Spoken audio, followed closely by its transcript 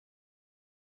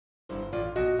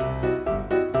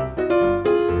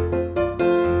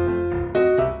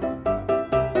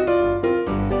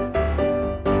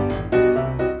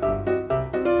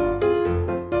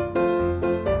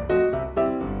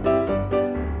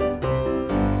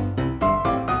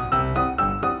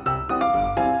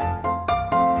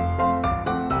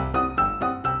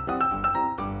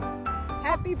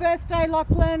birthday,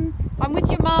 Lachlan. I'm with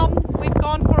your mum. We've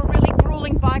gone for a really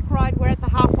grueling bike ride. We're at the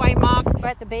halfway mark. We're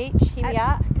at the beach. Here we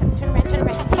are. Turn around, turn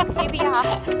around. Here we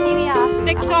are. Here we are.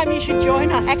 Next time you should join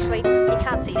us. Actually, you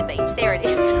can't see the beach. There it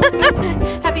is.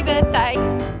 Happy birthday.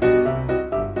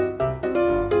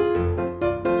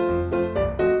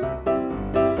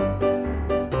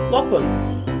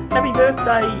 Lachlan, happy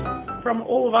birthday from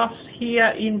all of us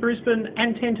here in Brisbane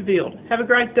and Tenterfield. Have a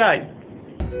great day.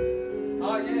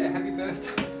 Oh yeah, happy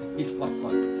birthday,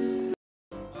 Lachlan.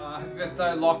 Happy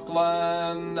birthday,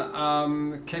 Lachlan.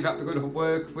 Keep up the good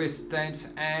work with Dent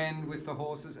and with the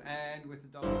horses and with the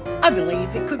dog. I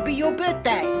believe it could be your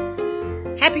birthday.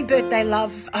 Happy birthday,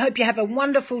 love. I hope you have a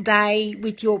wonderful day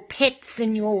with your pets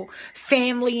and your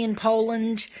family in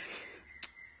Poland.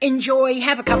 Enjoy,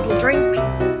 have a couple of drinks.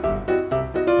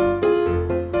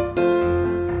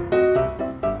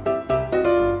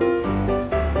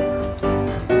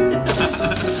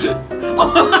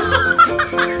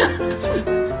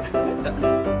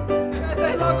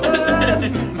 Birthday, Lachlan!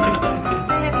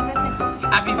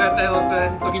 Happy birthday,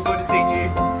 Lachlan. Looking forward to seeing you.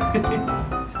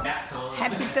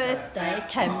 Happy birthday,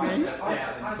 Cameron.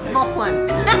 Lachlan.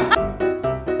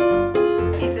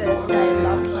 Happy birthday,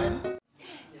 Lachlan.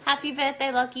 Happy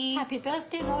birthday, Lockie. Happy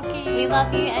birthday, Lockie. We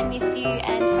love you and miss you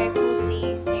and hope we'll see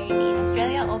you soon in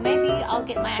Australia, or maybe I'll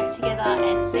get my act together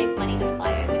and save money to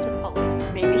fly over to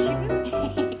Poland. Maybe she will.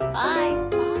 Bye.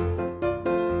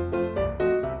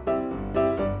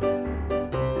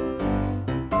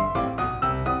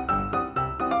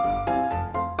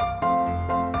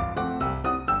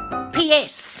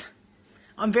 P.S.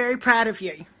 I'm very proud of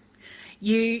you.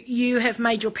 You have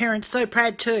made your parents so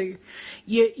proud too.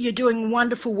 You're doing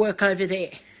wonderful work over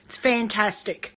there. It's fantastic.